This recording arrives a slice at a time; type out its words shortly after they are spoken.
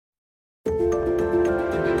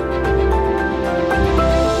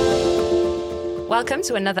Welcome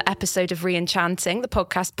to another episode of Re-enchanting, the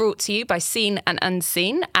podcast brought to you by Seen and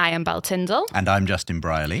Unseen. I am Belle Tyndall. And I'm Justin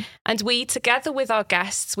Brierley. And we, together with our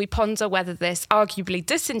guests, we ponder whether this arguably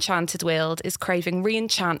disenchanted world is craving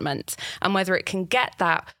re-enchantment and whether it can get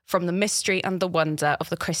that from the mystery and the wonder of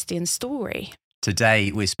the Christian story.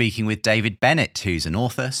 Today, we're speaking with David Bennett, who's an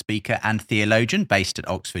author, speaker and theologian based at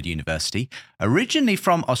Oxford University. Originally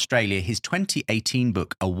from Australia, his 2018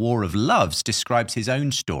 book, A War of Loves, describes his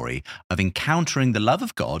own story of encountering the love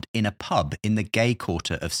of God in a pub in the gay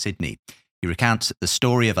quarter of Sydney. He recounts the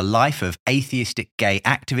story of a life of atheistic gay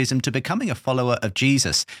activism to becoming a follower of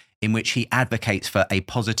Jesus, in which he advocates for a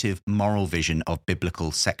positive moral vision of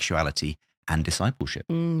biblical sexuality and discipleship.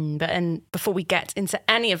 Before we get into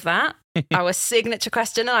any of that, our signature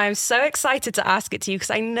question, and I'm so excited to ask it to you because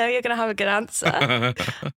I know you're going to have a good answer.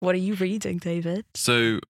 What are you reading, David?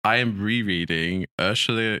 So I am rereading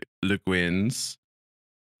Ursula Le Guin's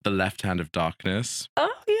The Left Hand of Darkness. Oh,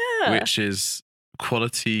 yeah. Which is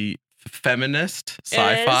quality feminist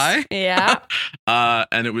sci-fi. Yeah.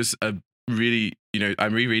 And it was a really,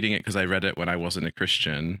 I'm rereading it because I read it when I wasn't a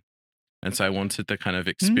Christian. And so I wanted the kind of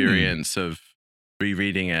experience of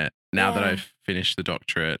rereading it now that I've finished the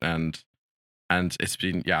doctorate, and it's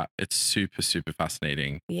been, it's super, super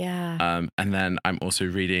fascinating. Yeah. And then I'm also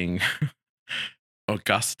reading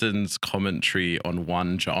Augustine's commentary on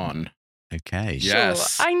 1 John. Okay.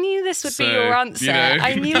 Yes. Sure. I knew this would be your answer.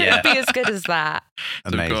 I knew it would be as good as that.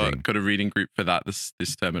 So I've got a reading group for that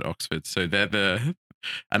this term at Oxford. So they're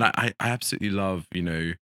and I absolutely love,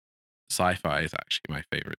 sci-fi is actually my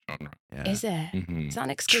favorite genre. Yeah. Is it? Mm-hmm. Is that an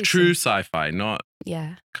exclusive? True sci-fi, not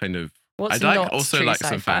kind of. What's I not also true like sci-fi?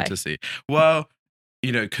 some fantasy. Well,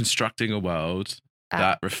 constructing a world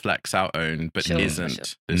that reflects our own, but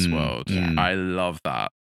isn't this world. Yeah. I love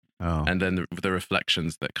that. Oh. And then the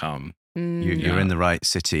reflections that come. You're in the right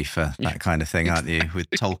city for that kind of thing, aren't you? With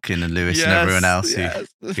Tolkien and Lewis and everyone else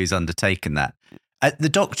who's undertaken that. The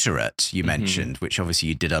doctorate you mentioned, which obviously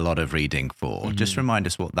you did a lot of reading for, just remind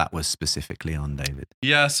us what that was specifically on, David.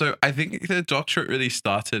 Yeah, so I think the doctorate really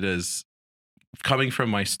started as coming from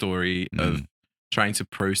my story of trying to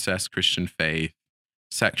process Christian faith,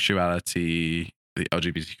 sexuality, the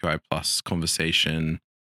LGBTQI plus conversation,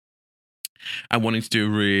 and wanting to do a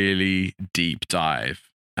really deep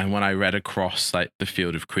dive. And when I read across the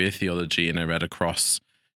field of queer theology, and I read across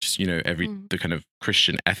just, the kind of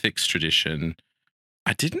Christian ethics tradition,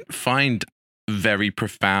 I didn't find very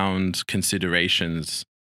profound considerations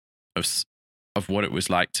of what it was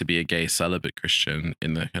like to be a gay celibate Christian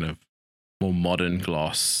in the kind of more modern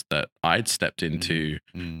gloss that I'd stepped into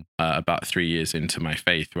about 3 years into my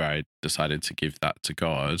faith, where I decided to give that to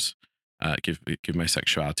God, give my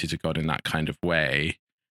sexuality to God in that kind of way.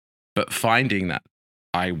 But finding that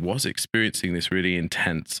I was experiencing this really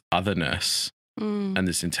intense otherness and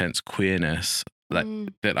this intense queerness,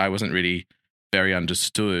 that I wasn't really very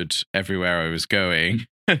understood everywhere I was going.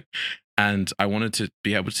 And I wanted to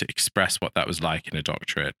be able to express what that was like in a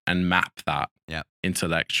doctorate and map that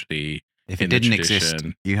intellectually. If it didn't exist,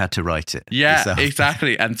 you had to write it. Yeah, yourself.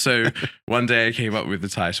 Exactly. And so one day I came up with the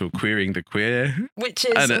title Queering the Queer. Which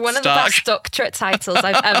is one of the best doctorate titles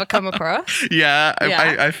I've ever come across. Yeah.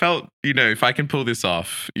 I felt, if I can pull this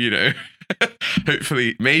off,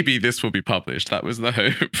 hopefully, maybe this will be published. That was the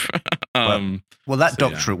hope. Well, that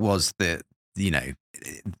doctorate was the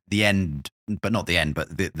end, but not the end,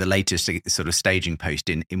 but the latest sort of staging post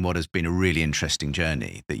in what has been a really interesting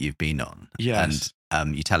journey that you've been on. Yes.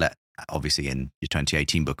 And you tell it, obviously, in your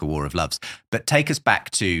 2018 book, A War of Loves. But take us back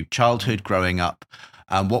to childhood, growing up.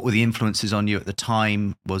 What were the influences on you at the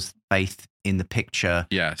time? Was faith in the picture?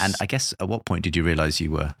 Yes. And I guess, at what point did you realize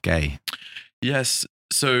you were gay? Yes.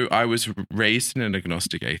 So I was raised in an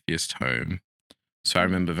agnostic atheist home. So I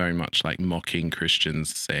remember very much mocking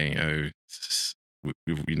Christians, saying, we're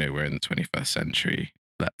in the 21st century.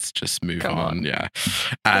 Let's just move on. Yeah.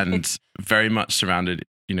 And very much surrounded,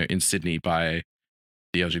 in Sydney by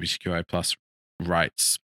the LGBTQI plus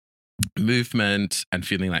rights movement, and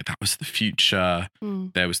feeling like that was the future.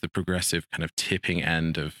 There was the progressive kind of tipping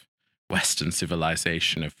end of Western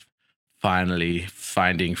civilization, of finally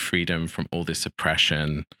finding freedom from all this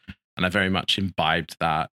oppression. And I very much imbibed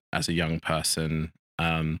that as a young person.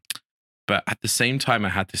 But at the same time, I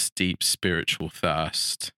had this deep spiritual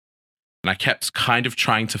thirst. And I kept kind of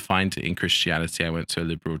trying to find it in Christianity. I went to a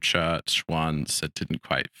liberal church once. It didn't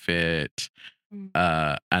quite fit.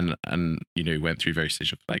 And went through various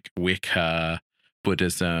stages of Wicca,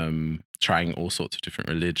 Buddhism, trying all sorts of different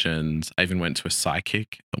religions. I even went to a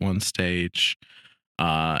psychic at one stage.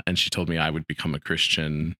 And she told me I would become a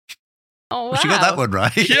Christian Oh, wow. Well, she got that one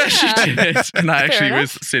right. Yeah, she did. And I actually enough.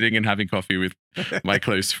 was sitting and having coffee with my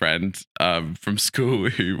close friend from school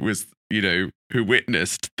who was, who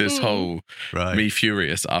witnessed this whole Right. me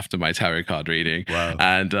furious after my tarot card reading. Wow.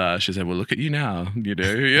 And she said, well, look at you now,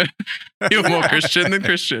 you're more Christian than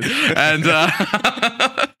Christian.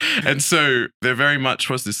 And so there very much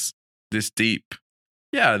was this deep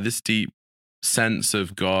sense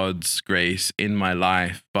of God's grace in my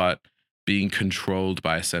life, but being controlled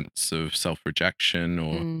by a sense of self-rejection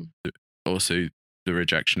or also the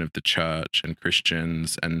rejection of the church and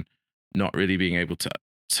Christians, and not really being able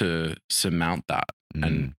to surmount that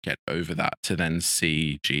and get over that, to then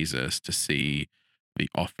see Jesus, to see the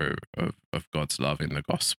offer of God's love in the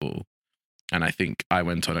gospel. And I think I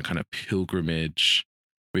went on a kind of pilgrimage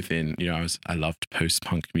within, I loved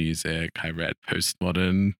post-punk music. I read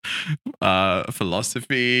postmodern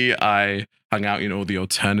philosophy. I hung out in all the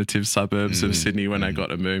alternative suburbs of Sydney when I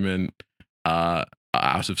got a moment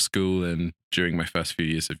out of school and during my first few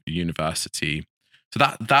years of university. So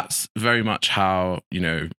that's very much how,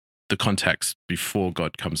 the context before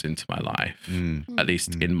God comes into my life, at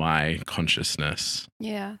least in my consciousness.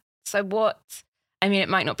 Yeah. So it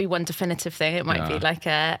might not be one definitive thing. It might be like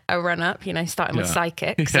a run-up, starting with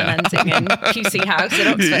psychics and ending in QC House in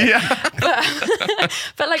Oxford. Yeah.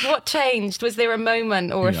 But like, what changed? Was there a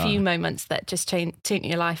moment or a few moments that just turned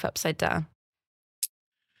your life upside down?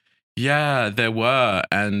 Yeah, there were.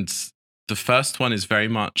 And the first one is very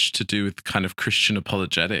much to do with kind of Christian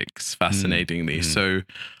apologetics, fascinatingly. So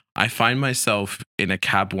I find myself in a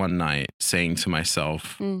cab one night saying to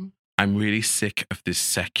myself, I'm really sick of this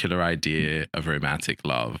secular idea of romantic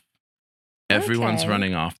love. Everyone's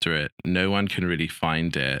running after it. No one can really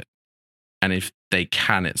find it. And if they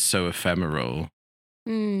can, it's so ephemeral.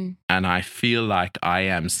 And I feel like I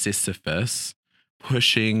am Sisyphus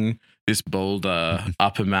pushing this boulder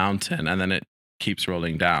up a mountain, and then it keeps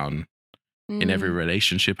rolling down. In every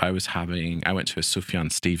relationship I was having, I went to a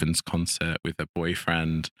Sufjan Stevens concert with a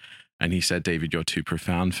boyfriend, and he said, David, you're too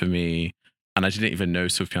profound for me. And I didn't even know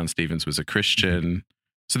Sufjan Stevens was a Christian.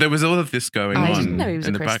 So there was all of this going on. I didn't know he was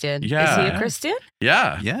a Christian. Yeah. Is he a Christian?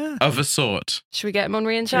 Yeah. Yeah. Of a sort. Should we get him on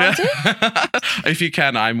Re-enchanting? If you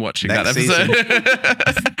can, I'm watching Next that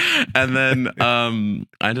episode. And then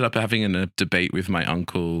I ended up having a debate with my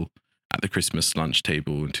uncle at the Christmas lunch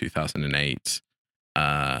table in 2008.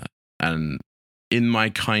 And in my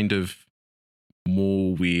kind of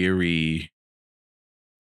more weary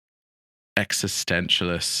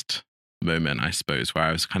existentialist moment, I suppose, where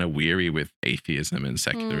I was kind of weary with atheism and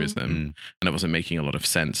secularism, and it wasn't making a lot of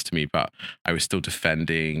sense to me, but I was still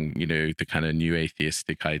defending, the kind of new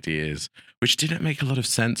atheistic ideas, which didn't make a lot of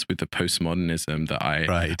sense with the postmodernism that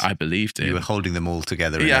I believed in. You were holding them all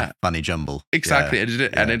together in a funny jumble. Exactly.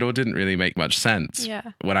 And it all didn't really make much sense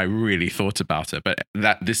when I really thought about it, but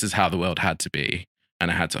this is how the world had to be,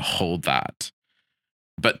 and I had to hold that.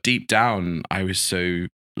 But deep down, I was so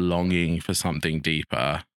longing for something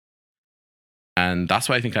deeper. And that's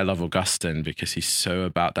why I think I love Augustine, because he's so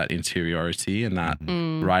about that interiority and that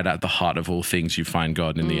right at the heart of all things you find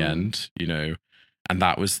God in the end, and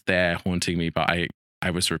that was there haunting me, but I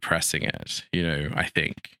was repressing it, I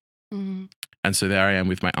think. And so there I am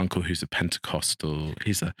with my uncle, who's a Pentecostal.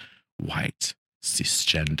 He's a white,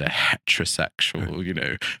 cisgender,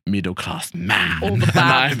 heterosexual, middle-class man. All the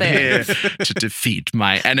bad and I'm here to defeat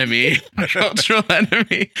my enemy, my cultural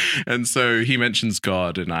enemy. And so he mentions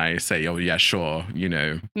God, and I say, oh, yeah, sure.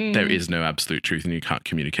 There is no absolute truth, and you can't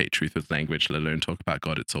communicate truth with language, let alone talk about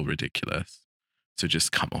God. It's all ridiculous. So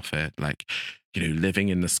just come off it. Like, living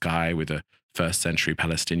in the sky with a first century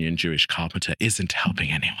Palestinian Jewish carpenter isn't helping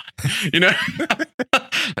anyone,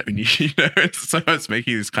 so I was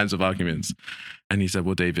making these kinds of arguments. And he said,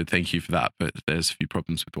 well, David, thank you for that, but there's a few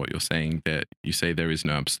problems with what you're saying. That you say there is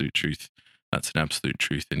no absolute truth. That's an absolute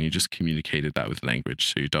truth. And you just communicated that with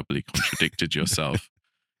language. So you doubly contradicted yourself.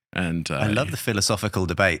 And I love the philosophical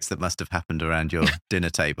debates that must have happened around your dinner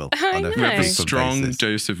table. On know. we have a frequent strong basis.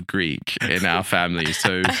 dose of Greek in our family.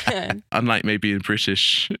 So unlike maybe in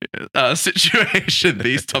British situation,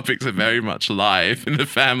 these topics are very much live in the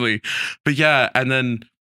family. But yeah, and then,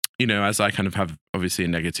 as I kind of have obviously a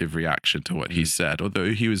negative reaction to what he said,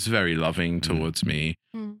 although he was very loving towards me,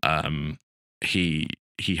 he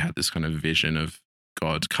had this kind of vision of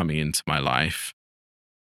God coming into my life,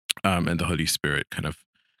 and the Holy Spirit kind of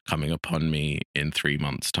coming upon me in 3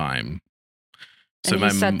 months' time. So he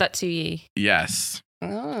said that to you? Yes.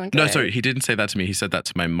 Oh, okay. No, sorry, he didn't say that to me. He said that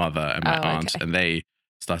to my mother and my aunt, okay. and they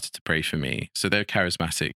started to pray for me. So they're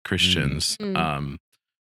charismatic Christians. And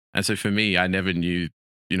so for me, I never knew,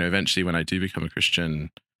 eventually when I do become a Christian,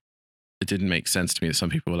 it didn't make sense to me that some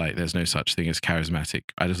people were like, there's no such thing as charismatic.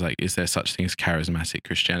 I was like, is there such thing as charismatic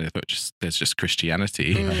Christianity? I thought there's just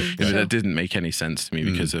Christianity. That didn't make any sense to me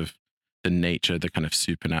because of the nature, the kind of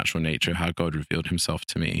supernatural nature of how God revealed himself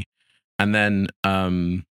to me. And then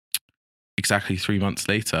exactly 3 months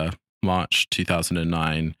later, March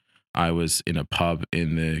 2009, I was in a pub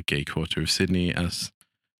in the gay quarter of Sydney, as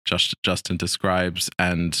Justin describes,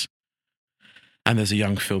 and there's a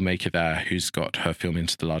young filmmaker there who's got her film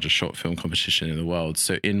into the largest short film competition in the world.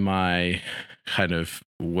 So in my kind of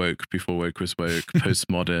woke, before woke was woke,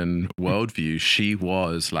 postmodern worldview, she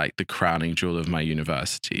was like the crowning jewel of my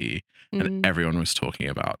university. And everyone was talking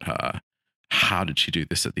about her. How did she do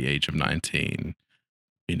this at the age of 19?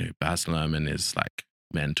 You know, Baz Luhrmann is like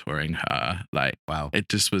mentoring her. Like, wow, it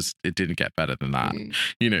didn't get better than that.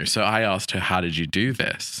 You know, so I asked her, how did you do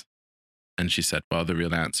this? And she said, well, the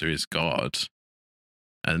real answer is God.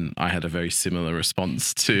 And I had a very similar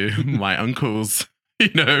response to my uncle's,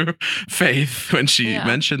 faith when she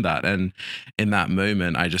mentioned that. And in that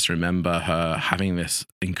moment, I just remember her having this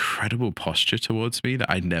incredible posture towards me that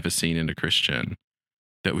I'd never seen in a Christian,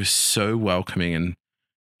 that was so welcoming. And,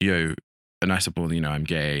 and I said, well, I'm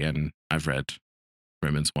gay and I've read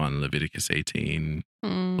Romans 1, Leviticus 18,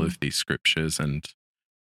 all of these scriptures. And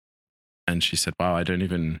she said, wow, I don't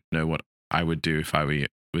even know what I would do if I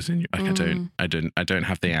was in you. Like, I don't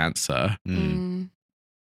have the answer.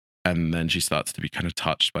 And then she starts to be kind of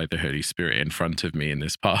touched by the Holy Spirit in front of me in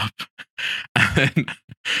this pub. And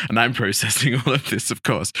I'm processing all of this, of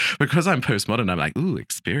course, because I'm postmodern. I'm like, ooh,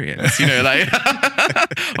 experience, like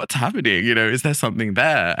what's happening? Is there something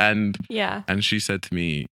there? And she said to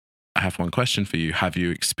me, I have one question for you. Have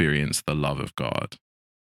you experienced the love of God?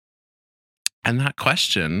 And that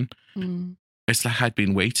question, it's like I'd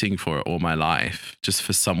been waiting for it all my life, just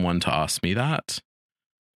for someone to ask me that.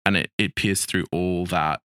 And it pierced through all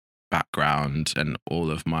that background and all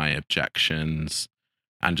of my objections.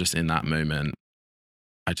 And just in that moment,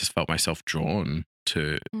 I just felt myself drawn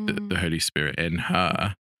to the Holy Spirit in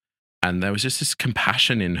her. And there was just this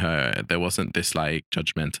compassion in her. There wasn't this like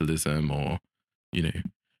judgmentalism or,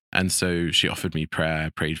 And so she offered me prayer,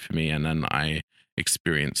 prayed for me. And then I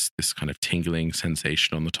experienced this kind of tingling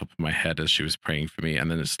sensation on the top of my head as she was praying for me. And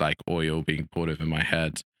then it's like oil being poured over my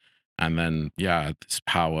head. And then, this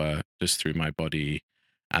power just through my body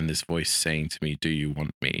and this voice saying to me, do you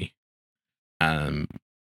want me? And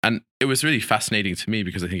it was really fascinating to me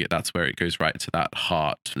because I think that's where it goes right to that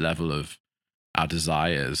heart level of our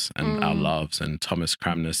desires and our loves. And Thomas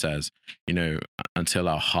Cranmer says, until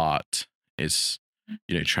our heart is,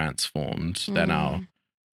 transformed, then our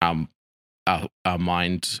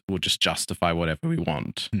mind will just justify whatever we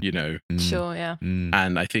want, Sure, yeah.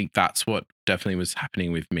 And I think that's what definitely was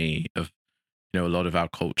happening with me. Of a lot of our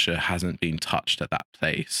culture hasn't been touched at that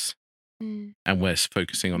place, and we're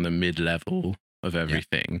focusing on the mid-level of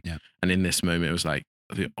everything. And in this moment, it was like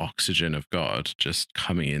the oxygen of God just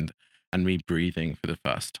coming in and me breathing for the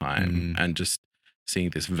first time, and just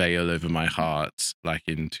seeing this veil over my heart, like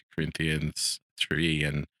in 2 Corinthians 3,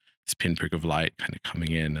 and this pinprick of light kind of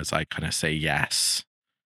coming in as I kind of say yes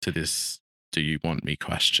to this "do you want me"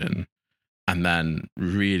 question. And then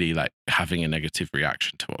really like having a negative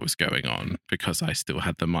reaction to what was going on because I still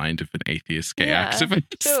had the mind of an atheist gay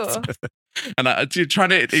activist. Sure. And trying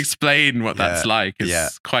to explain what that's like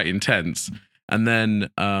is quite intense. And then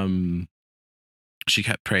she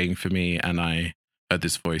kept praying for me, and I heard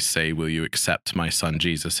this voice say, will you accept my son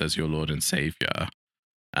Jesus as your Lord and Savior?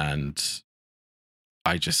 And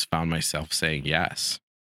I just found myself saying yes.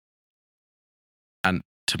 And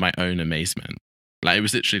to my own amazement, like it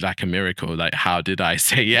was literally like a miracle. Like, how did I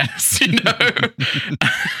say yes?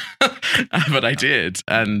 But I did.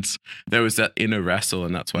 And there was that inner wrestle.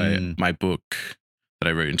 And that's why my book that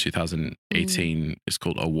I wrote in 2018 is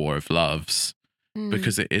called A War of Loves,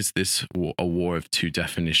 because it is a war of two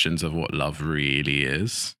definitions of what love really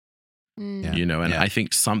is. And I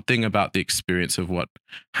think something about the experience of what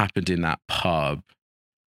happened in that pub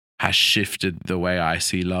has shifted the way I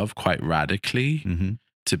see love quite radically.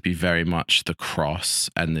 To be very much the cross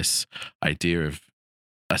and this idea of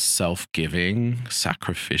a self-giving,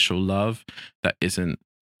 sacrificial love that isn't,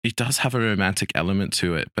 it does have a romantic element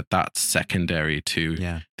to it, but that's secondary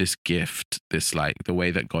to this gift, this like the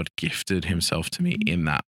way that God gifted himself to me in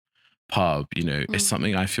that pub, is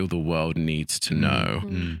something I feel the world needs to know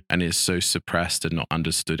and is so suppressed and not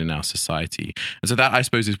understood in our society. And so that, I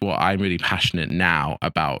suppose, is what I'm really passionate now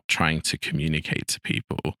about trying to communicate to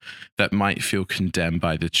people that might feel condemned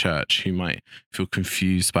by the church, who might feel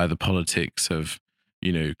confused by the politics of,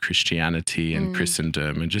 Christianity and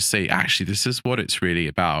Christendom, and just say, actually, this is what it's really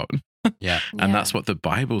about. Yeah. And that's what the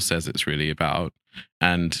Bible says it's really about.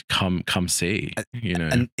 And come see, you know.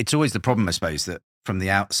 And it's always the problem, I suppose, that from the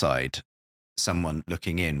outside, someone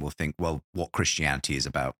looking in will think, well, what Christianity is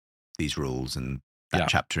about these rules and that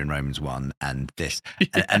chapter in Romans 1 and this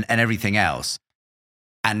and everything else.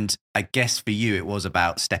 And I guess for you, it was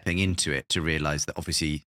about stepping into it to realize that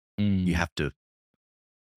obviously you have to,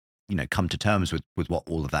 come to terms with what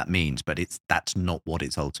all of that means, but that's not what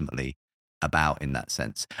it's ultimately about in that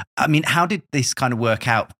sense. I mean, how did this kind of work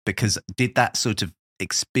out? Because did that sort of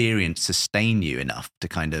experience sustain you enough to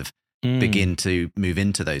kind of begin to move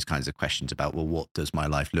into those kinds of questions about, well, what does my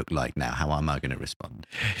life look like now? How am I going to respond?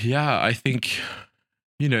 Yeah, I think,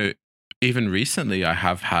 even recently I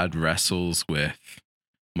have had wrestles with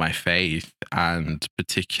my faith, and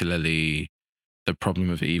particularly the problem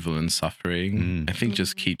of evil and suffering, I think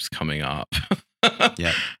just keeps coming up.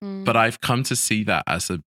 Yeah. But I've come to see that as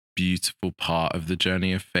a beautiful part of the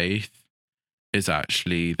journey of faith is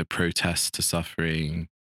actually the protest to suffering,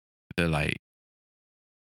 the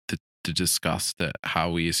disgust at how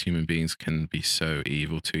we as human beings can be so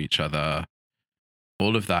evil to each other.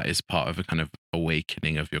 All of that is part of a kind of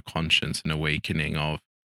awakening of your conscience, and awakening of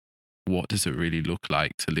what does it really look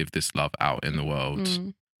like to live this love out in the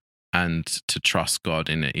world, and to trust God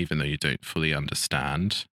in it, even though you don't fully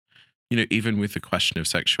understand. Even with the question of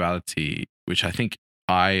sexuality, which I think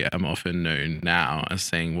I am often known now as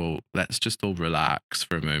saying, well, let's just all relax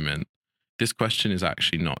for a moment. This question is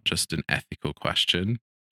actually not just an ethical question.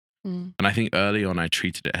 And I think early on I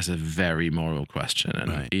treated it as a very moral question.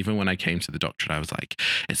 And even when I came to the doctrine, I was like,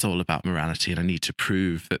 it's all about morality and I need to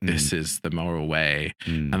prove that this is the moral way.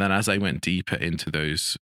 And then as I went deeper into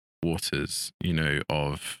those waters,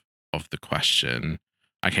 of the question,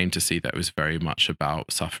 I came to see that it was very much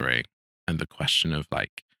about suffering, and the question of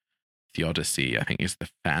theodicy, I think, is the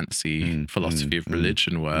fancy philosophy of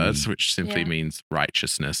religion words, which simply means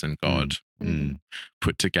righteousness and God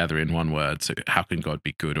put together in one word. So how can God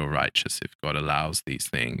be good or righteous if God allows these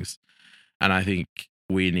things? And I think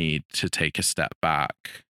we need to take a step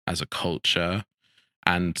back as a culture,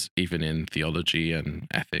 and even in theology and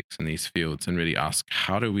ethics in these fields, and really ask,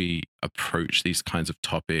 how do we approach these kinds of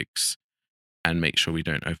topics and make sure we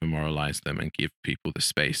don't over-moralize them, and give people the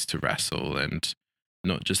space to wrestle and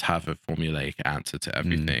not just have a formulaic answer to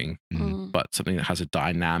everything, but something that has a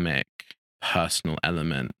dynamic, personal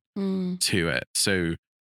element to it. So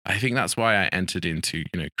I think that's why I entered into,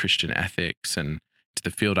 Christian ethics and to the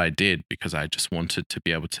field I did, because I just wanted to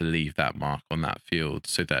be able to leave that mark on that field,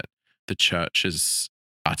 so that the church's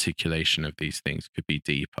articulation of these things could be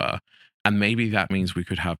deeper. And maybe that means we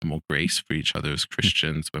could have more grace for each other as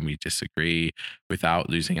Christians when we disagree, without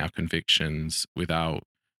losing our convictions, without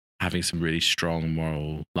having some really strong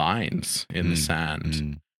moral lines in the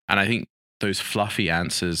sand. And I think those fluffy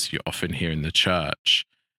answers you often hear in the church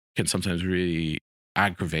can sometimes really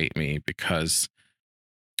aggravate me, because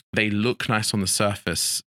they look nice on the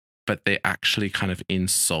surface, but they actually kind of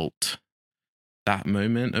insult that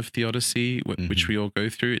moment of theodicy, which we all go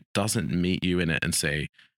through. It doesn't meet you in it and say,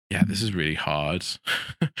 yeah, this is really hard.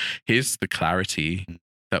 Here's the clarity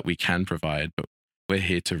that we can provide, but we're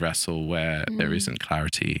here to wrestle where there isn't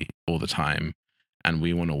clarity all the time. And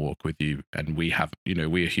we want to walk with you. And we have,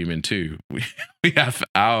 we are human too. We have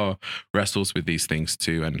our wrestles with these things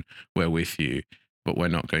too. And we're with you, but we're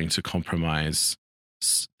not going to compromise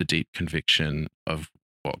the deep conviction of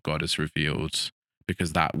what God has revealed,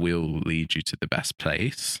 because that will lead you to the best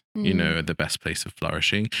place, the best place of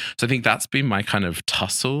flourishing. So I think that's been my kind of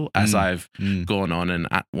tussle as I've gone on. And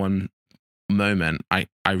at one moment, I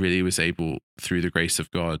really was able, through the grace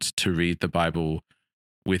of God, to read the Bible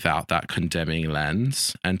without that condemning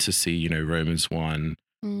lens, and to see, Romans 1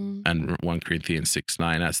 and 1 Corinthians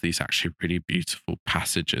 6:9 as these actually really beautiful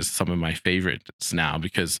passages, some of my favorites now,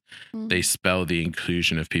 because they spell the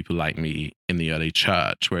inclusion of people like me in the early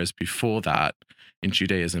church. Whereas before that, in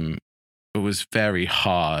Judaism, it was very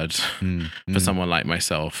hard for someone like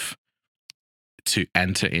myself to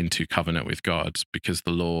enter into covenant with God, because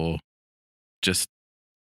the law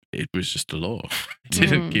it was just a law. It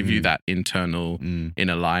didn't give you that internal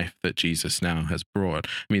inner life that Jesus now has brought.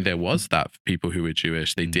 I mean, there was that for people who were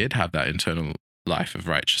Jewish. They did have that internal life of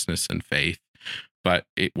righteousness and faith, but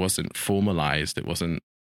it wasn't formalized. It wasn't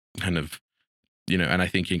kind of, and I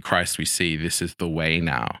think in Christ we see this is the way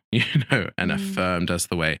now, and affirmed as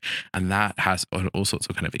the way. And that has all sorts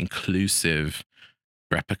of kind of inclusive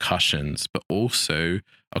repercussions, but also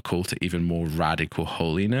a call to even more radical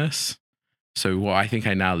holiness. So what I think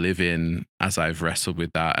I now live in, as I've wrestled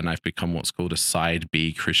with that, and I've become what's called a side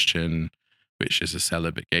B Christian, which is a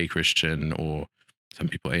celibate gay Christian, or some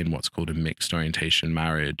people in what's called a mixed orientation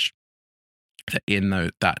marriage, that in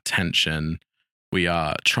that tension, we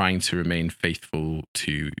are trying to remain faithful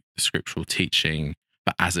to the scriptural teaching,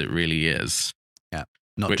 but as it really is. Yeah.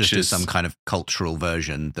 Not just as some kind of cultural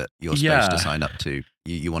version that you're supposed to sign up to.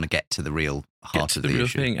 You want to get to the real heart of the real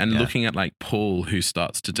issue. thing. And looking at like Paul, who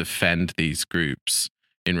starts to defend these groups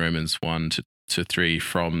in Romans 1 to 3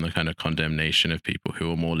 from the kind of condemnation of people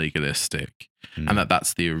who are more legalistic. And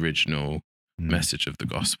that's the original message of the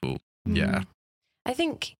gospel. Yeah. I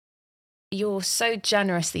think you're so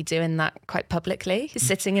generously doing that quite publicly,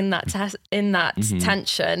 sitting in that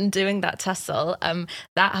tension, doing that tussle.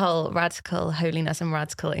 That whole radical holiness and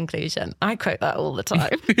radical inclusion, I quote that all the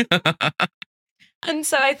time. And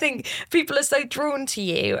so I think people are so drawn to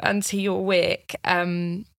you and to your work,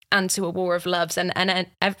 and to A War of Loves and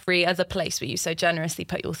every other place where you so generously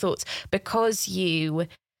put your thoughts, because you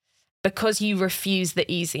refuse the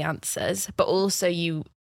easy answers, but also you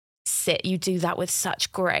do that with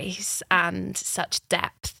such grace and such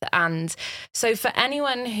depth. And so for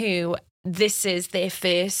anyone who this is their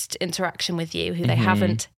first interaction with you, who they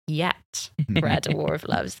haven't yet read A War of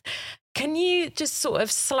Loves, can you just sort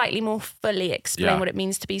of slightly more fully explain what it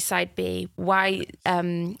means to be side B, why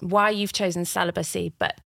you've chosen celibacy,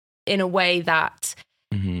 but in a way that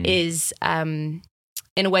is in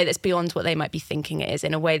a way that's beyond what they might be thinking it is,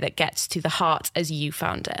 in a way that gets to the heart as you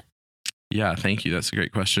found it? Yeah, thank you. That's a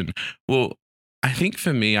great question. Well, I think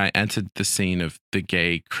for me, I entered the scene of the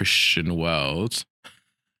gay Christian world,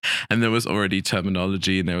 and there was already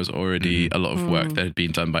terminology and there was already a lot of work that had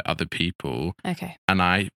been done by other people. Okay. And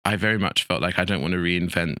I very much felt like I don't want to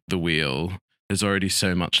reinvent the wheel. There's already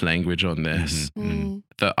so much language on this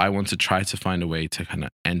that I want to try to find a way to kind of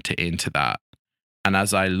enter into that. And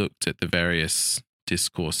as I looked at the various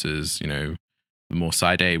discourses, the more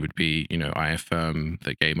side A would be, I affirm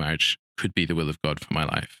that gay marriage could be the will of God for my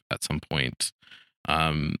life at some point.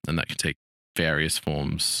 And that could take various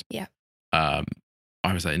forms. Yeah.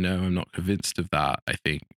 I was like, no, I'm not convinced of that. I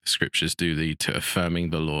think scriptures do lead to affirming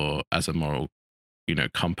the law as a moral,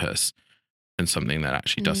 compass, and something that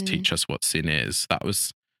actually does teach us what sin is. That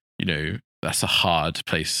was, that's a hard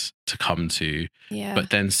place to come to. Yeah. But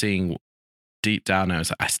then seeing deep down, I was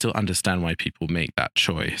like, I still understand why people make that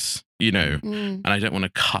choice, and I don't want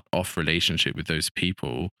to cut off relationship with those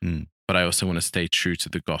people, but I also want to stay true to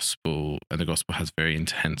the gospel. And the gospel has very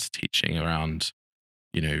intense teaching around,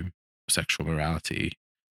 sexual morality.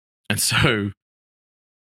 And so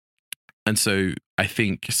I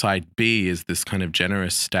think side B is this kind of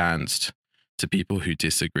generous stance to people who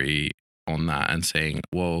disagree on that and saying,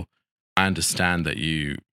 well, I understand that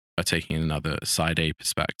you are taking another side A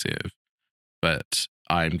perspective, but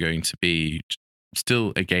I'm going to be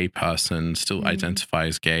still a gay person, still identify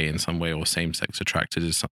as gay in some way, or same-sex attracted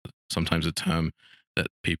is sometimes a term that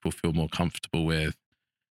people feel more comfortable with.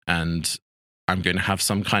 And I'm going to have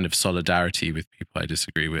some kind of solidarity with people I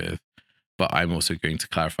disagree with, but I'm also going to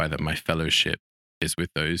clarify that my fellowship is with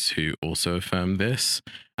those who also affirm this.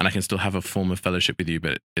 And I can still have a form of fellowship with you,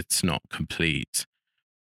 but it's not complete.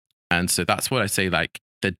 And so that's what I say, like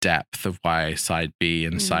the depth of why side B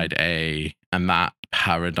and side A and that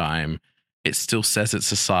paradigm, it still says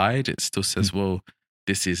it's a side. It still says, well,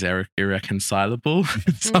 this is irreconcilable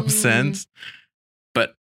in some sense.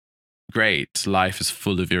 But great, life is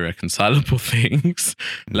full of irreconcilable things.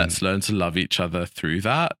 Let's learn to love each other through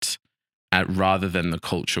that, rather than the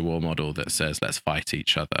culture war model that says let's fight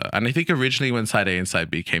each other. And I think originally when side A and side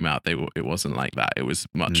B came out, it wasn't like that. It was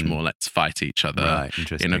much more let's fight each other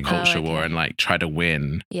in a culture war and like try to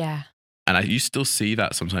win. Yeah. And you still see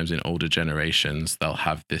that sometimes in older generations. They'll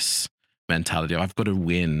have this mentality of I've got to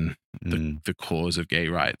win the cause of gay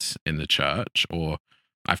rights in the church, or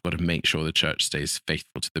I've got to make sure the church stays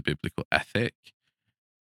faithful to the biblical ethic.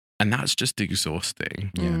 And that's just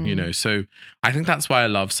exhausting, So I think that's why I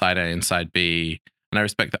love side A and side B. And I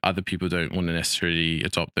respect that other people don't want to necessarily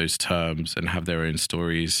adopt those terms and have their own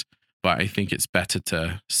stories. But I think it's better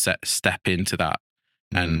to step into that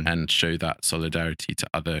and show that solidarity to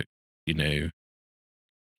other,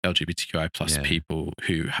 LGBTQI plus people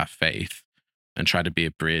who have faith, and try to be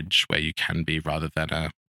a bridge where you can be, rather than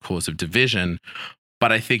a cause of division.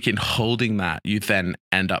 But I think in holding that, you then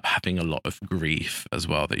end up having a lot of grief as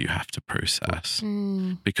well that you have to process,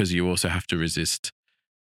 because you also have to resist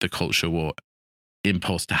the culture war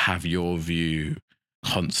impulse to have your view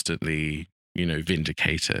constantly,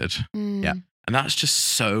 vindicated. Yeah. And that's just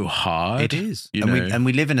so hard. It is. And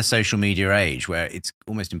we live in a social media age where it's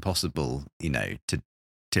almost impossible,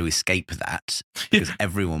 to escape that, because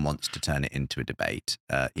everyone wants to turn it into a debate,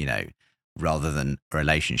 rather than a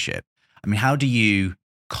relationship. I mean, how do you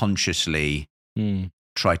consciously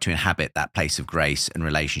try to inhabit that place of grace and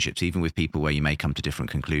relationships, even with people where you may come to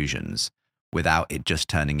different conclusions, without it just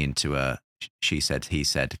turning into a she said, he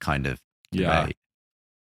said kind of debate?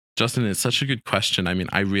 Justin, it's such a good question. I mean,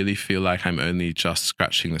 I really feel like I'm only just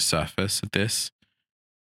scratching the surface of this.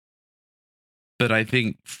 But I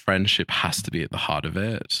think friendship has to be at the heart of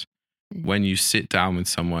it. When you sit down with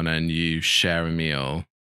someone and you share a meal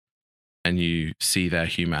and you see their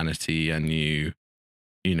humanity and you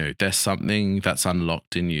know, there's something that's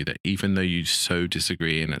unlocked in you that even though you so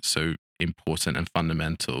disagree and it's so important and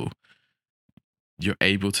fundamental, you're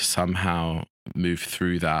able to somehow move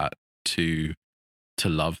through that to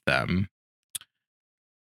love them.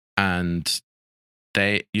 And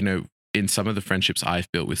they, you know, in some of the friendships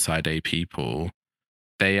I've built with side A people,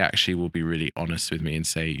 they actually will be really honest with me and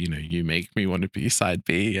say, you know, you make me want to be side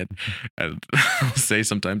B. And I'll say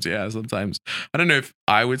sometimes, yeah, sometimes. I don't know if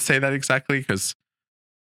I would say that exactly, because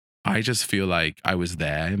I just feel like I was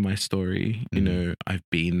there in my story. You know, I've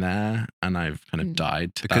been there and I've kind of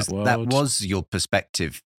died to because that world. that was your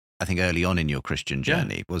perspective, I think, early on in your Christian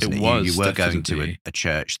journey, wasn't it? Was, you were going to definitely. a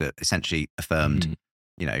church that essentially affirmed,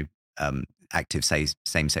 you know, active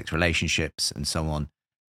same-sex relationships and so on.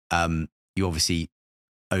 You obviously,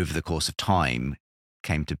 over the course of time,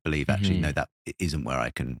 came to believe, actually, no, that isn't where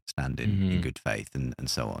I can stand in good faith and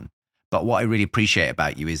so on. But what I really appreciate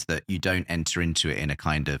about you is that you don't enter into it in a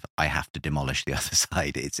kind of, I have to demolish the other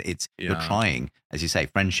side. It's you're trying, as you say,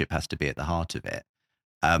 friendship has to be at the heart of it.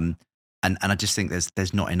 And I just think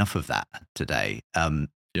there's not enough of that today.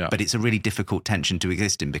 But it's a really difficult tension to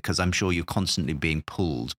exist in, because I'm sure you're constantly being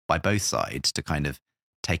pulled by both sides to kind of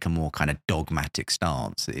take a more kind of dogmatic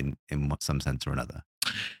stance in some sense or another.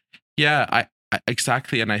 Yeah, I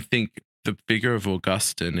exactly. And I think the figure of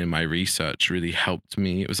Augustine in my research really helped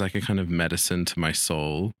me. It was like a kind of medicine to my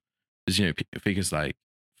soul. Because, you know, figures like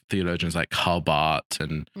theologians like Karl Barth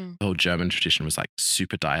and the whole German tradition was like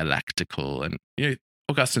super dialectical. And, you know,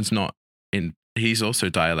 Augustine's not he's also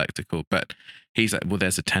dialectical, but he's like, well,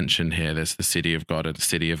 there's a tension here. There's the city of God and the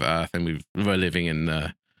city of earth. And we're living in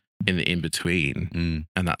the in-between,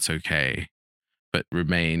 and that's okay. But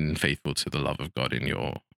remain faithful to the love of God in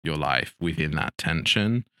your life within that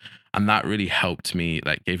tension. And that really helped me,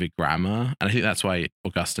 like gave it grammar. And I think that's why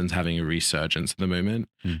Augustine's having a resurgence at the moment,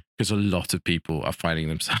 because a lot of people are finding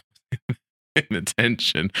themselves in the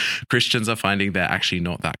tension. Christians are finding they're actually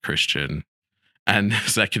not that Christian. And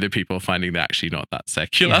secular people are finding they're actually not that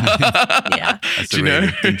secular. Yeah. That's a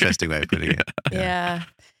really interesting way of putting it. Yeah.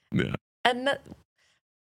 And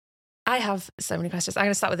I have so many questions. I'm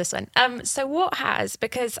going to start with this one. So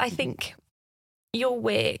because I think your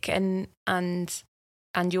work and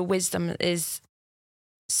your wisdom is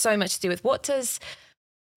so much to do with what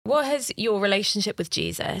has your relationship with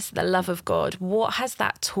Jesus, the love of God, what has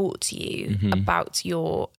that taught you about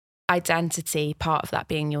your identity, part of that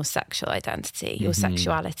being your sexual identity, your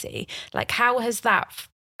sexuality? Like, how does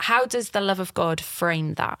the love of God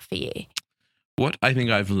frame that for you? What I think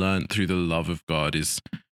I've learned through the love of God is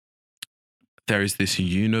there is this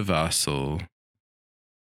universal,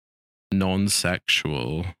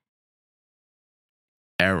 non-sexual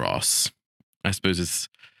eros. I suppose it's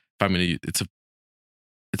a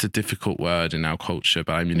difficult word in our culture,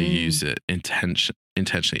 but I'm going to use it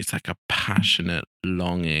intentionally. It's like a passionate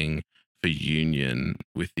longing for union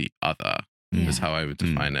with the other. Is how I would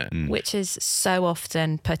define it. Which is so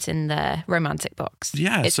often put in the romantic box.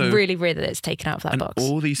 Yeah. It's really rare that it's taken out of that box.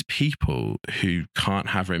 All these people who can't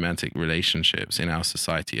have romantic relationships in our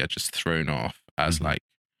society are just thrown off as like,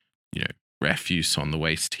 you know, refuse on the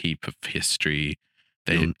waste heap of history.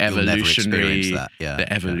 They're evolutionary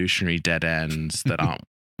dead ends that aren't,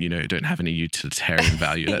 you know, don't have any utilitarian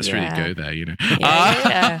value. Let's really go there, you know.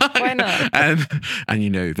 Why not? And you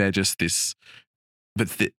know, they're just this.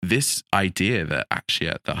 But this idea that actually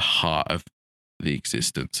at the heart of the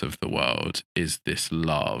existence of the world is this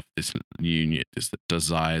love, this union, this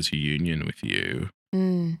desires union with you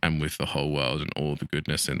and with the whole world and all the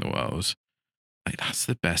goodness in the world. Like, that's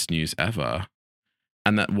the best news ever.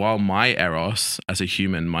 And that while my eros as a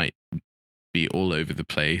human might be all over the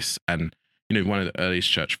place, and you know, one of the earliest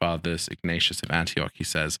church fathers, Ignatius of Antioch, he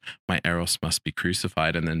says, my eros must be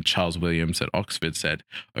crucified. And then Charles Williams at Oxford said,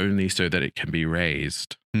 only so that it can be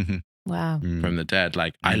raised from the dead.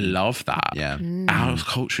 Like, I love that. Yeah. Our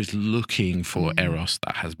culture is looking for eros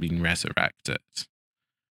that has been resurrected.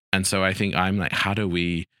 And so I think I'm like, how do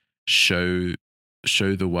we show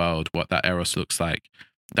the world what that eros looks like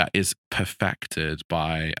that is perfected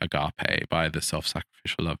by agape, by the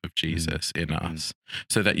self-sacrificial love of Jesus in us,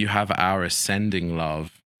 so that you have our ascending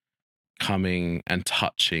love coming and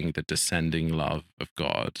touching the descending love of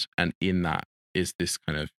God. And in that is this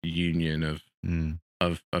kind of union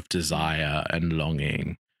of desire and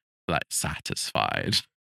longing, like satisfied,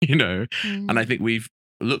 And I think we've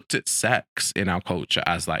looked at sex in our culture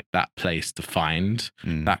as like that place to find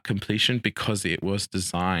that completion, because it was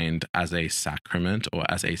designed as a sacrament or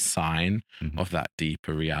as a sign of that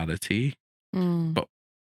deeper reality. But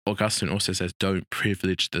Augustine also says, don't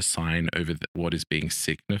privilege the sign over what is being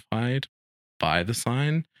signified by the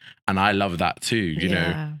sign. And I love that too, you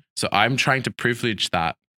know. So I'm trying to privilege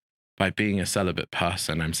that by being a celibate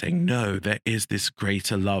person. I'm saying, no, there is this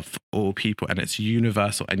greater love for all people, and it's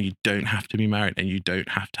universal, and you don't have to be married, and you don't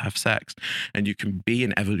have to have sex, and you can be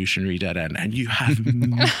an evolutionary dead end, and you have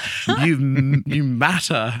you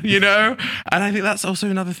matter, you know. And I think that's also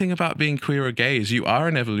another thing about being queer or gay, is you are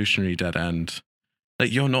an evolutionary dead end.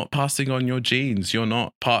 Like, you're not passing on your genes. You're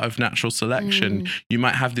not part of natural selection. You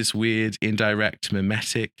might have this weird, indirect,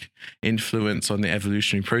 mimetic influence on the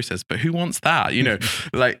evolutionary process, but who wants that? You know,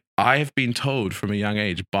 like, I have been told from a young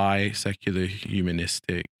age by secular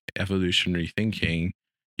humanistic evolutionary thinking,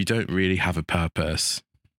 you don't really have a purpose.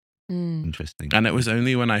 Interesting. And it was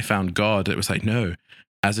only when I found God, it was like, no,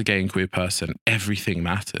 as a gay and queer person, everything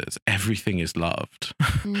matters. Everything is loved.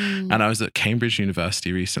 And I was at Cambridge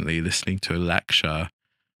University recently listening to a lecture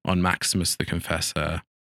on Maximus the Confessor.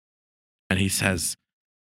 And he says,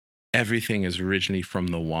 everything is originally from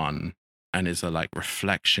the one and is a like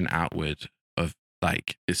reflection outward of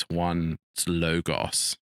like this one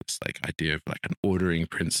logos, this like idea of like an ordering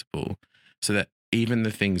principle. So that even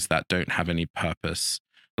the things that don't have any purpose,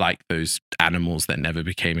 like those animals that never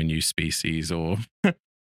became a new species, or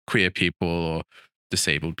queer people or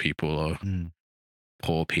disabled people or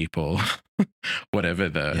poor people, whatever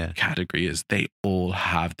the category is, they all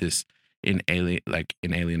have this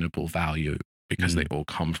inalienable value, because they all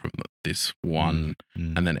come from this one,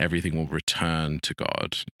 and then everything will return to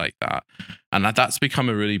God like that. And that's become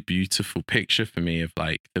a really beautiful picture for me of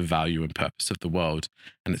like the value and purpose of the world.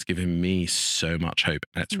 And it's given me so much hope,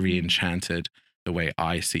 and it's re-enchanted the way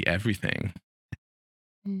I see everything.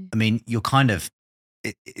 I mean, you're kind of,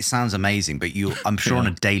 it sounds amazing, but I'm sure on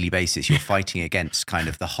a daily basis, you're fighting against kind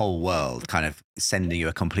of the whole world, kind of sending you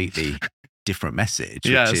a completely different message,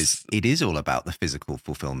 which is, it is all about the physical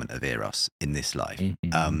fulfillment of Eros in this life.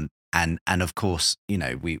 And of course, you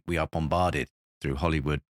know, we are bombarded through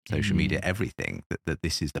Hollywood, social media, everything, that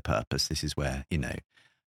this is the purpose. This is where, you know.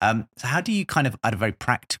 So how do you kind of, at a very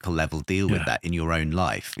practical level, deal with that in your own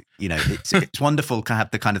life? You know, it's wonderful to have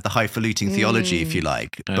the kind of the highfalutin theology, if you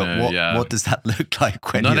like, but what does that look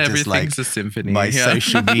like when not you're just like, a symphony. My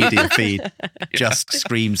social media feed just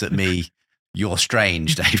screams at me, "You're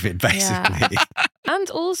strange, David," basically. And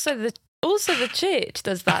also the church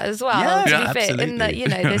does that as well. To be fair, in that, you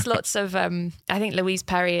know, there's lots of I think Louise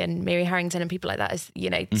Perry and Mary Harrington and people like that is, you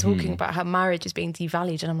know, talking about how marriage is being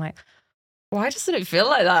devalued, and I'm like, why doesn't it feel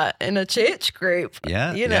like that in a church group? You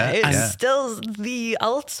know, it's still the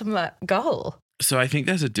ultimate goal. So I think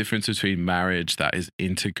there's a difference between marriage that is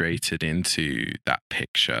integrated into that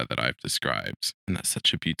picture that I've described. And that's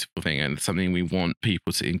such a beautiful thing, and something we want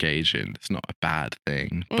people to engage in. It's not a bad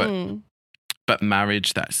thing. But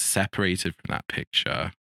marriage that's separated from that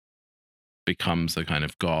picture becomes a kind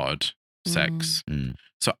of God sex.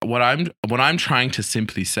 So what I'm trying to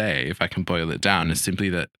simply say, if I can boil it down, is simply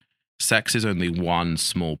that sex is only one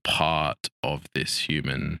small part of this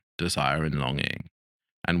human desire and longing.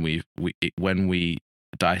 And when we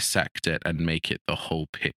dissect it and make it the whole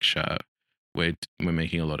picture, we're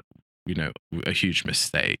making a huge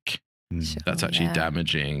mistake. That's actually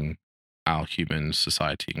damaging our human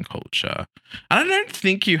society and culture. And I don't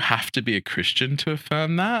think you have to be a Christian to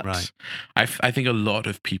affirm that. Right. I think a lot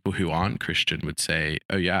of people who aren't Christian would say,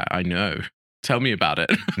 oh yeah, I know. Tell me about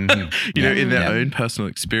it, you know, in their own personal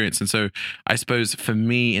experience. And so I suppose for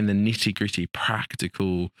me, in the nitty gritty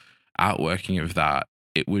practical outworking of that,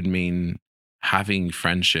 it would mean having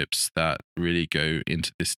friendships that really go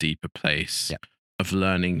into this deeper place of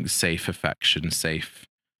learning safe affection, safe,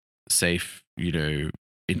 you know,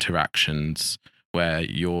 interactions where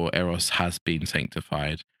your Eros has been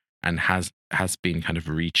sanctified and has been kind of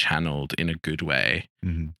rechanneled in a good way.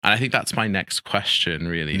 And I think that's my next question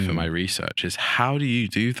really for my research, is how do you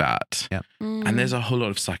do that? And there's a whole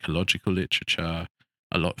lot of psychological literature,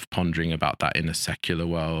 a lot of pondering about that in a secular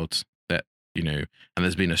world, that, you know, and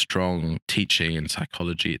there's been a strong teaching in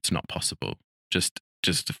psychology, it's not possible. Just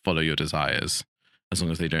to follow your desires as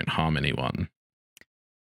long as they don't harm anyone.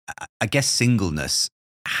 I guess singleness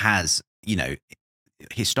has, you know,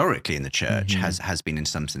 historically in the church has been in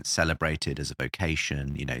some sense celebrated as a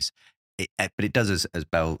vocation, you know, but it does, as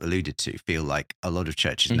Belle alluded to, feel like a lot of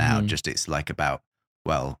churches now it's like about,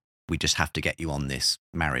 well, we just have to get you on this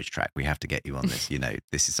marriage track. We have to get you on this,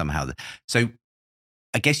 this is somehow so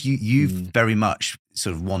I guess you've very much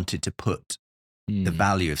sort of wanted to put the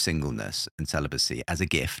value of singleness and celibacy as a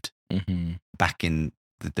gift back in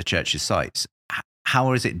the church's sights.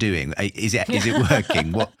 How is it doing? Is it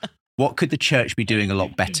working? What could the church be doing a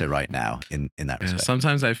lot better right now in that respect?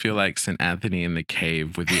 Sometimes I feel like St. Anthony in the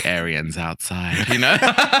cave with the Arians outside,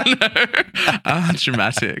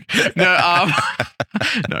 dramatic. No,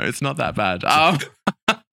 it's not that bad.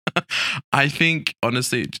 I think,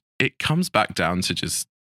 honestly, it comes back down to just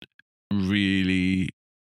really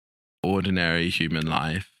ordinary human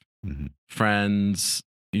life. Friends,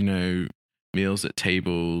 meals at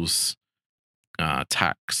tables,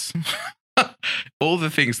 tax. All the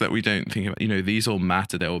things that we don't think about, these all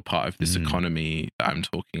matter. They're all part of this economy that I'm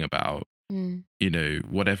talking about.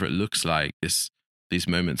 Whatever it looks like, these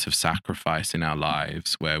moments of sacrifice in our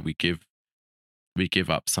lives where we give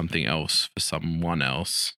up something else for someone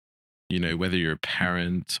else, whether you're a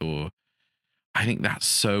parent or, I think that's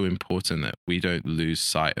so important that we don't lose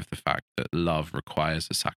sight of the fact that love requires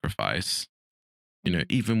a sacrifice.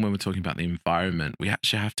 Even when we're talking about the environment, we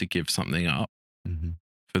actually have to give something up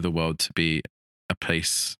for the world to be a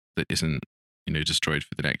place that isn't, destroyed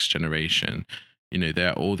for the next generation. There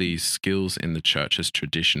are all these skills in the church's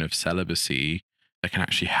tradition of celibacy that can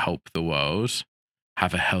actually help the world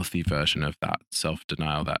have a healthy version of that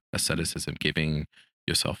self-denial, that asceticism, giving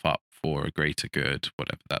yourself up for a greater good,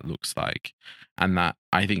 whatever that looks like. And that,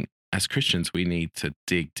 I think, as Christians, we need to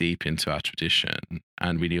dig deep into our tradition,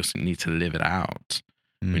 and we also need to live it out.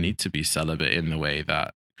 We need to be celibate in the way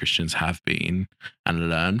that Christians have been and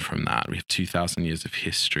learn from that. We have 2,000 years of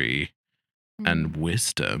history and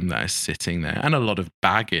wisdom that is sitting there, and a lot of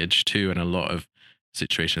baggage too, and a lot of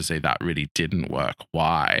situations say that really didn't work.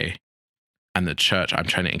 Why? And the church, I'm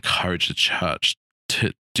trying to encourage the church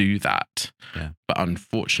to do that. Yeah. But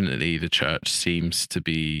unfortunately, the church seems to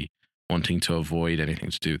be wanting to avoid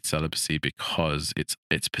anything to do with celibacy because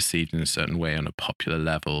it's perceived in a certain way on a popular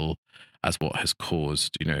level as what has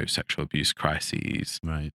caused, sexual abuse crises,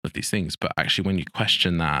 right, of these things. But actually, when you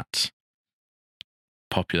question that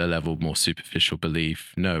popular level, more superficial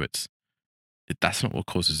belief, no, that's not what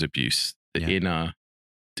causes abuse. The inner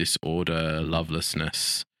disorder,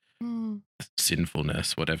 lovelessness,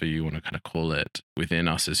 sinfulness, whatever you want to kind of call it, within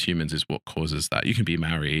us as humans is what causes that. You can be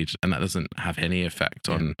married and that doesn't have any effect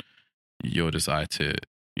on your desire to,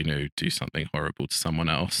 do something horrible to someone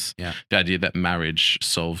else. Yeah. The idea that marriage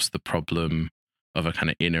solves the problem of a kind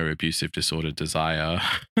of inner abusive disorder desire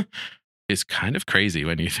is kind of crazy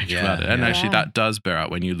when you think about it. And actually that does bear out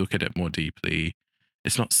when you look at it more deeply.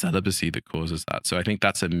 It's not celibacy that causes that. So I think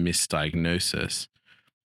that's a misdiagnosis.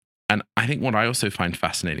 And I think what I also find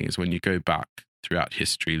fascinating is when you go back throughout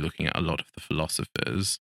history, looking at a lot of the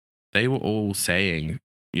philosophers, they were all saying,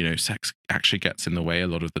 sex actually gets in the way a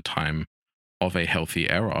lot of the time of a healthy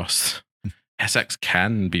eros. Sex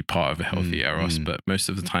can be part of a healthy eros, but most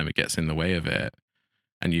of the time it gets in the way of it.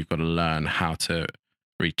 And you've got to learn how to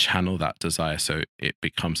rechannel that desire so it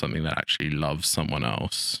becomes something that actually loves someone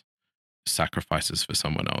else, sacrifices for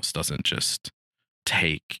someone else, isn't just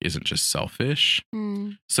selfish.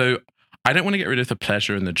 So I don't want to get rid of the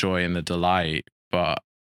pleasure and the joy and the delight, but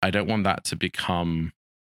I don't want that to become,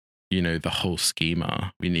 the whole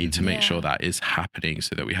schema. We need to make sure that is happening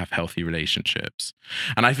so that we have healthy relationships.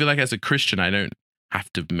 And I feel like as a Christian, I don't have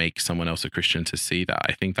to make someone else a Christian to see that.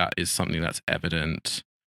 I think that is something that's evident,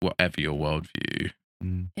 whatever your worldview.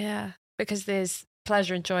 Yeah, because there's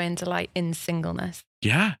pleasure and joy and delight in singleness.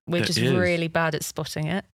 Yeah. We're just really bad at spotting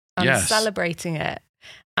it and celebrating it.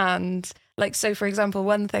 And so for example,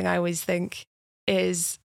 one thing I always think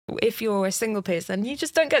is if you're a single person, you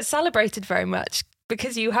just don't get celebrated very much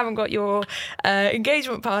because you haven't got your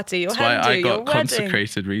engagement party, your That's why I got wedding.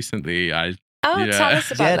 Consecrated recently. Tell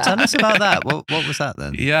us about that. Tell us about that. What was that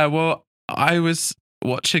then? Yeah, well, I was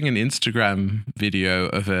watching an Instagram video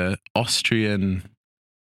of a Austrian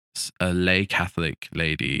lay Catholic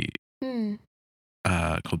lady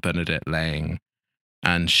called Bennett Lang,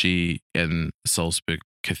 and she in Salzburg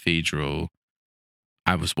Cathedral.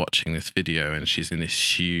 I was watching this video and she's in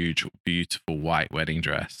this huge, beautiful white wedding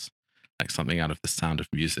dress, like something out of The Sound of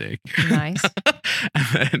Music. Nice.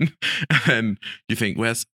 and then you think,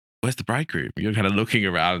 where's the bridegroom? You're kind of looking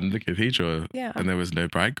around the cathedral and there was no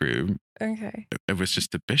bridegroom. Okay. It was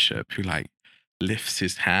just a bishop who lifts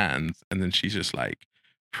his hands and then she just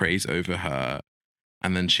prays over her.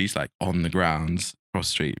 And then she's on the ground,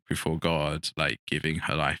 prostrate before God, giving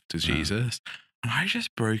her life to Jesus. And I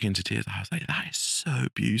just broke into tears. I was like, that is so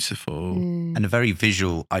beautiful. And a very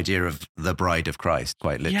visual idea of the bride of Christ,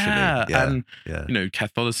 quite literally. Yeah. And, yeah. you know,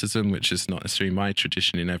 Catholicism, which is not necessarily my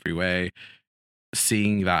tradition in every way,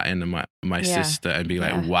 seeing that in my sister and being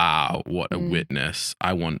like, wow, what a witness.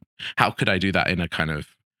 How could I do that in a kind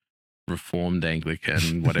of Reformed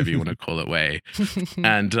Anglican, whatever you want to call it, way?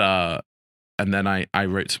 And then I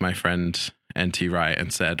wrote to my friend N.T. Wright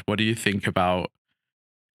and said, what do you think about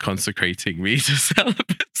consecrating me to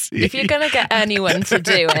celibacy? If you're going to get anyone to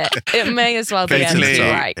do it, it may as well be N.T.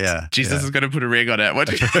 Wright. Yeah, Jesus is going to put a ring on it. What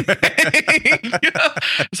do you think?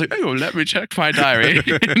 It's like, oh, let me check my diary.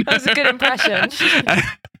 That was a good impression.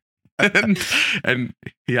 and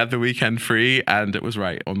he had the weekend free, and it was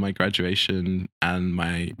right on my graduation and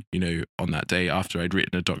my, you know, on that day after I'd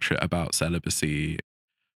written a doctorate about celibacy,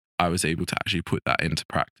 I was able to actually put that into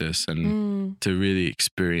practice and to really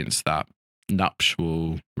experience that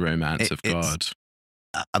nuptial romance of God.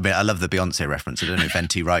 I mean, I love the Beyonce reference. I don't know if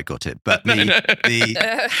N.T. Wright got it, but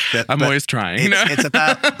I'm always trying. It's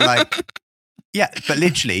about like, but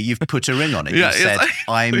literally you've put a ring on it. You've said,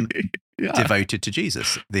 I'm devoted to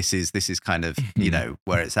Jesus. This is kind of, you know,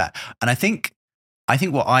 where it's at. And I think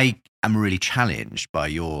what I am really challenged by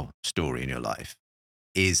your story in your life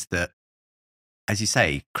is that, as you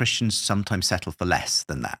say, Christians sometimes settle for less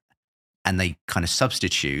than that. And they kind of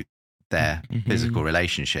substitute their physical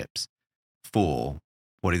relationships for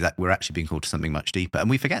what is that? We're actually being called to something much deeper. And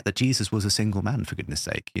we forget that Jesus was a single man, for goodness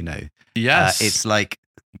sake, you know. Yes. It's like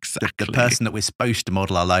exactly. the person that we're supposed to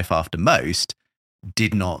model our life after most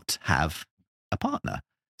did not have a partner.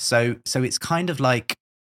 So it's kind of like,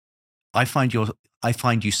 I find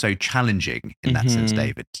you so challenging in that sense,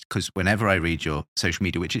 David, because whenever I read your social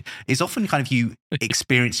media, which is often kind of you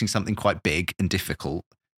experiencing something quite big and difficult,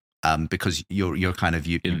 because you're kind of,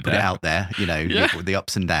 you put it out there, you know, the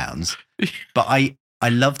ups and downs. But I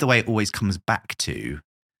love the way it always comes back to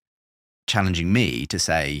challenging me to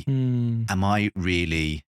say, am I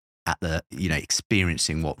really at the, you know,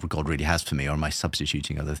 experiencing what God really has for me, or am I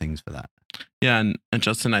substituting other things for that? Yeah. And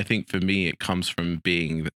Justin, I think for me, it comes from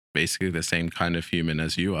being basically the same kind of human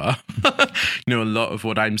as you are. You know, a lot of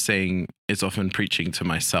what I'm saying is often preaching to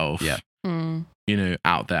myself, you know,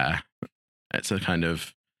 out there. It's a kind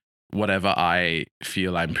of, whatever I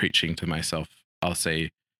feel I'm preaching to myself, I'll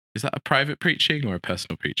say, is that a private preaching or a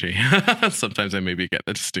personal preaching? Sometimes I maybe get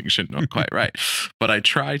the distinction not quite right, but I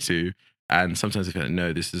try to. And sometimes I feel like,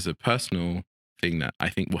 no, this is a personal thing that I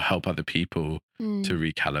think will help other people to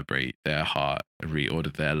recalibrate their heart and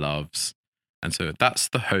reorder their loves. And so that's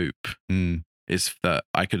the hope, is that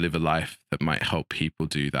I could live a life that might help people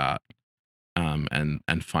do that,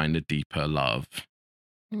 and find a deeper love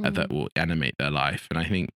that will animate their life. And I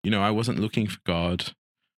think, you know, I wasn't looking for God,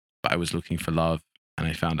 but I was looking for love, and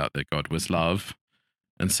I found out that God was love.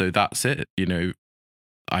 And so that's it. You know,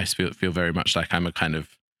 I feel very much like I'm a kind of,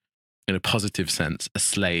 in a positive sense, a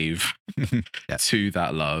slave to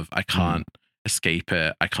that love. I can't escape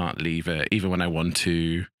it. I can't leave it, even when I want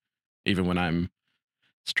to, even when I'm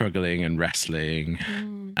struggling and wrestling.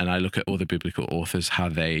 And I look at all the biblical authors, how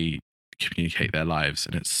they communicate their lives,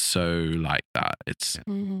 and it's so like that. It's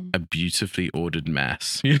a beautifully ordered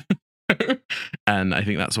mess. And I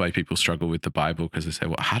think that's why people struggle with the Bible, because they say,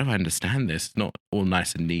 well, how do I understand this? It's not all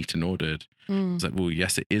nice and neat and ordered. It's like, well,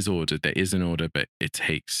 yes, it is ordered. There is an order, but it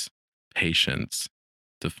takes patience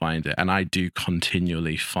to find it. And I do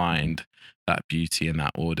continually find that beauty and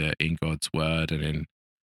that order in God's word and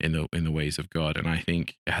in the ways of God. And I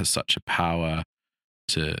think it has such a power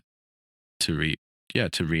to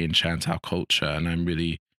re-enchant our culture. And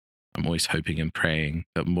I'm always hoping and praying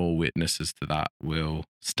that more witnesses to that will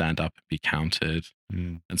stand up and be counted.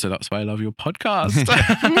 And so that's why I love your podcast.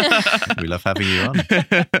 We love having you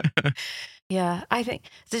on. Yeah, I think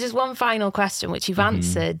so. Just one final question, which you've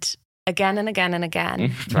answered again and again and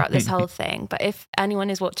again throughout this whole thing. But if anyone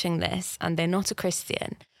is watching this and they're not a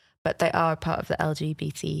Christian, but they are a part of the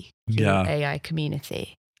LGBTQAI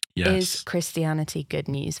community, is Christianity good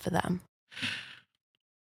news for them?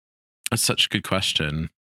 That's such a good question.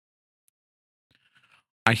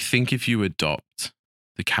 I think if you adopt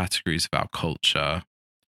the categories of our culture,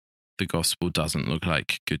 the gospel doesn't look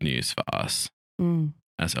like good news for us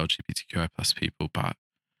as LGBTQI plus people. But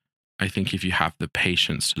I think if you have the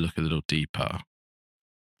patience to look a little deeper,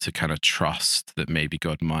 to kind of trust that maybe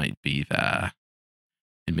God might be there,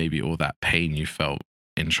 and maybe all that pain you felt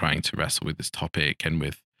in trying to wrestle with this topic and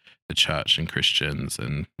with the church and Christians,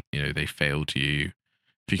 and, you know, they failed you.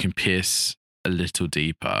 If you can pierce a little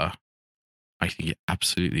deeper, I think it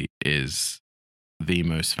absolutely is the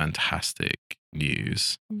most fantastic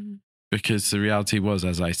news. Because the reality was,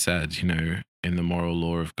 as I said, you know, in the moral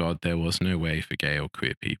law of God, there was no way for gay or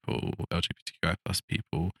queer people, LGBTQI plus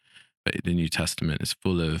people. But the New Testament is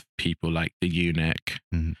full of people like the eunuch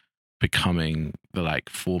becoming the like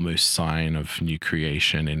foremost sign of new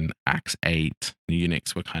creation in Acts 8. The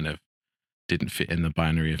eunuchs were didn't fit in the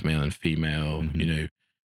binary of male and female. You know,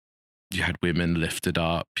 you had women lifted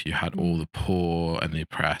up, you had all the poor and the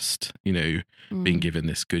oppressed, you know, being given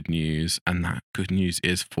this good news. And that good news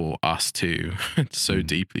is for us too. It's so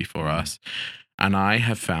deeply for us. And I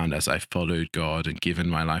have found, as I've followed God and given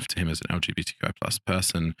my life to him as an LGBTQI plus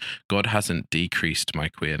person, God hasn't decreased my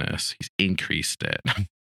queerness, he's increased it.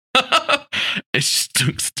 It just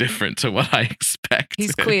looks different to what I expected.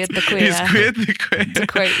 He's queered the queer. He's queered the queer. To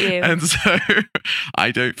quote you. And so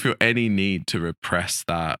I don't feel any need to repress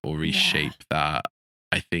that or reshape that,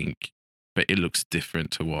 I think. But it looks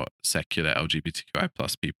different to what secular LGBTQI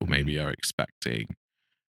plus people maybe are expecting.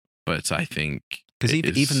 But I think... Because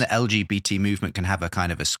even the LGBT movement can have a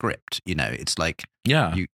kind of a script, you know, it's like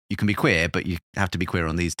you can be queer, but you have to be queer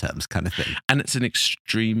on these terms kind of thing. And it's an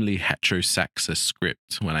extremely heterosexist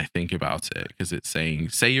script when I think about it, because it's saying,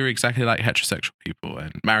 say you're exactly like heterosexual people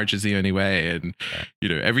and marriage is the only way. And, you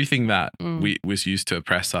know, everything that was used to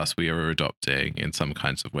oppress us, we are adopting in some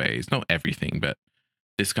kinds of ways. Not everything, but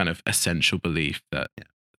this kind of essential belief that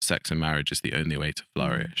sex and marriage is the only way to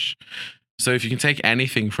flourish. So if you can take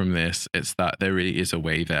anything from this, it's that there really is a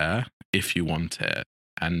way there if you want it,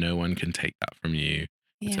 and no one can take that from you.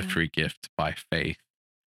 It's a free gift by faith.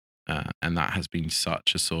 And that has been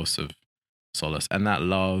such a source of solace. And that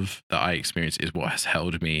love that I experience is what has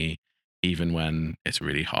held me even when it's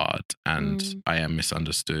really hard and I am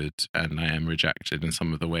misunderstood and I am rejected in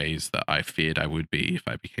some of the ways that I feared I would be if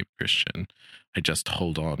I became a Christian. I just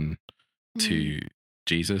hold on to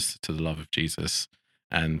Jesus, to the love of Jesus,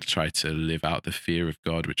 and try to live out the fear of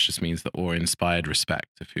God, which just means the awe-inspired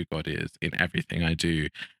respect of who God is in everything I do.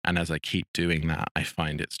 And as I keep doing that, I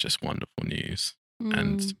find it's just wonderful news.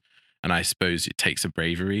 And I suppose it takes a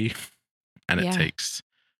bravery and it takes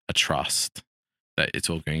a trust that it's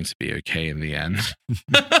all going to be okay in the end.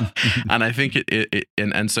 And I think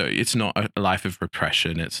and so it's not a life of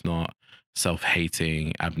repression. It's not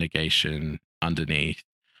self-hating, abnegation underneath.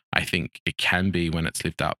 I think it can be when it's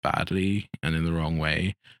lived out badly and in the wrong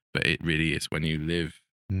way, but it really is when you live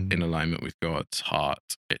in alignment with God's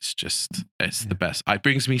heart. It's the best. It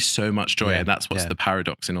brings me so much joy. And that's what's the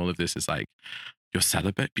paradox in all of this is like, you're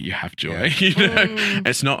celibate, but you have joy. You know,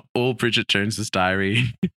 it's not all Bridget Jones's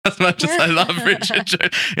Diary. As much as I love Bridget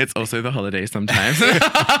Jones, it's also the holiday sometimes.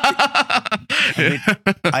 I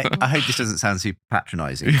hope this doesn't sound super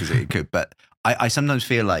patronizing, because it could, but I sometimes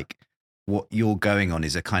feel like what you're going on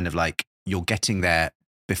is a kind of like you're getting there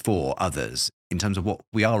before others in terms of what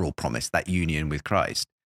we are all promised, that union with Christ.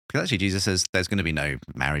 Because actually Jesus says there's going to be no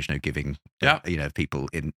marriage, no giving, you know, people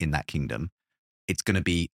in that kingdom. It's going to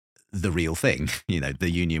be the real thing, you know, the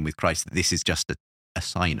union with Christ. This is just a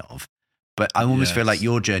sign of. But I almost feel like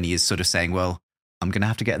your journey is sort of saying, well, I'm going to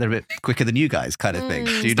have to get there a bit quicker than you guys kind of thing.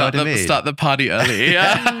 Do you know what I mean? Start the party early.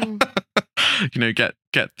 Yeah. You know, get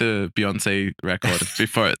the Beyonce record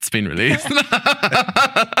before it's been released.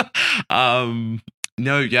 I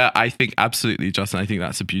think absolutely, Justin. I think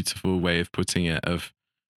that's a beautiful way of putting it, of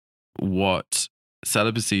what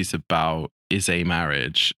celibacy is about is a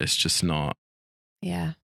marriage. It's just not.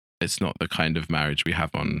 Yeah. It's not the kind of marriage we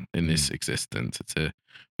have in this existence. It's a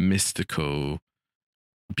mystical,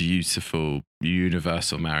 beautiful,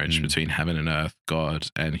 universal marriage between heaven and earth, God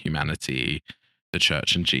and humanity, the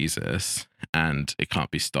church and Jesus, and it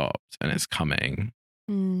can't be stopped, and it's coming.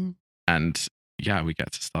 And we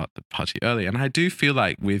get to start the party early. And I do feel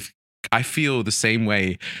like I feel the same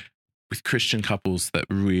way with Christian couples that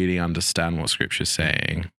really understand what Scripture's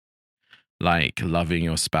saying, like loving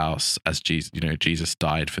your spouse as Jesus, you know, Jesus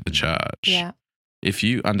died for the church. Yeah. If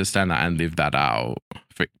you understand that and live that out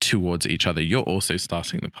towards each other, you're also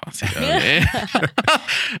starting the party early.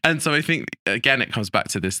 And so I think, again, it comes back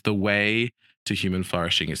to this, the way to human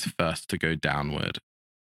flourishing is first to go downward.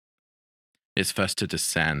 It's first to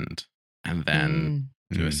descend and then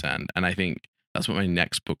to ascend. And I think that's what my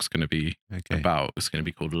next book's going to be about. It's going to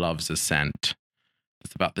be called Love's Ascent.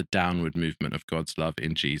 It's about the downward movement of God's love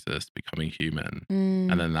in Jesus becoming human.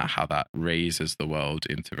 And then how that raises the world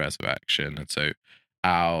into resurrection. And so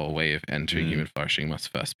our way of entering human flourishing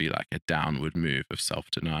must first be like a downward move of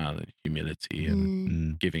self-denial and humility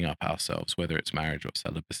and giving up ourselves, whether it's marriage or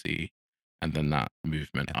celibacy. And then that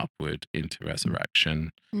movement upward into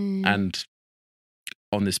resurrection. And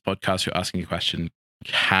on this podcast, you're asking a question,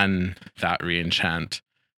 can that re-enchant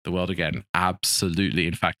the world again. Absolutely.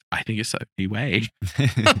 In fact, I think it's the only way to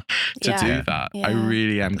do that. Yeah. I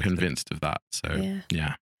really am convinced of that. So,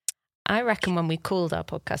 yeah. I reckon when we called our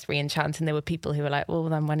podcast Re-enchanting, there were people who were like, well,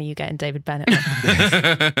 then when are you getting David Bennett on?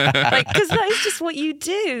 Like, because that is just what you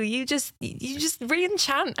do. You just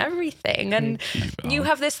re-enchant everything. And you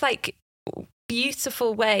have this like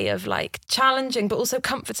beautiful way of like challenging but also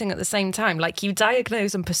comforting at the same time. Like you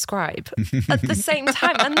diagnose and prescribe at the same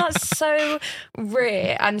time, and that's so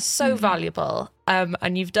rare and so valuable.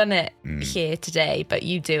 And you've done it here today, but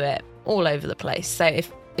you do it all over the place. So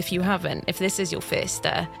if you haven't, if this is your first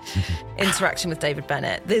interaction with David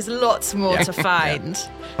Bennett, there's lots more to find.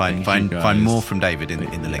 Find more from David in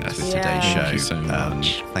the links with today's show. Thank you so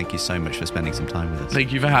much. Thank you so much for spending some time with us.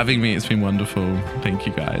 Thank you for having me. It's been wonderful. Thank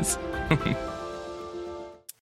you, guys.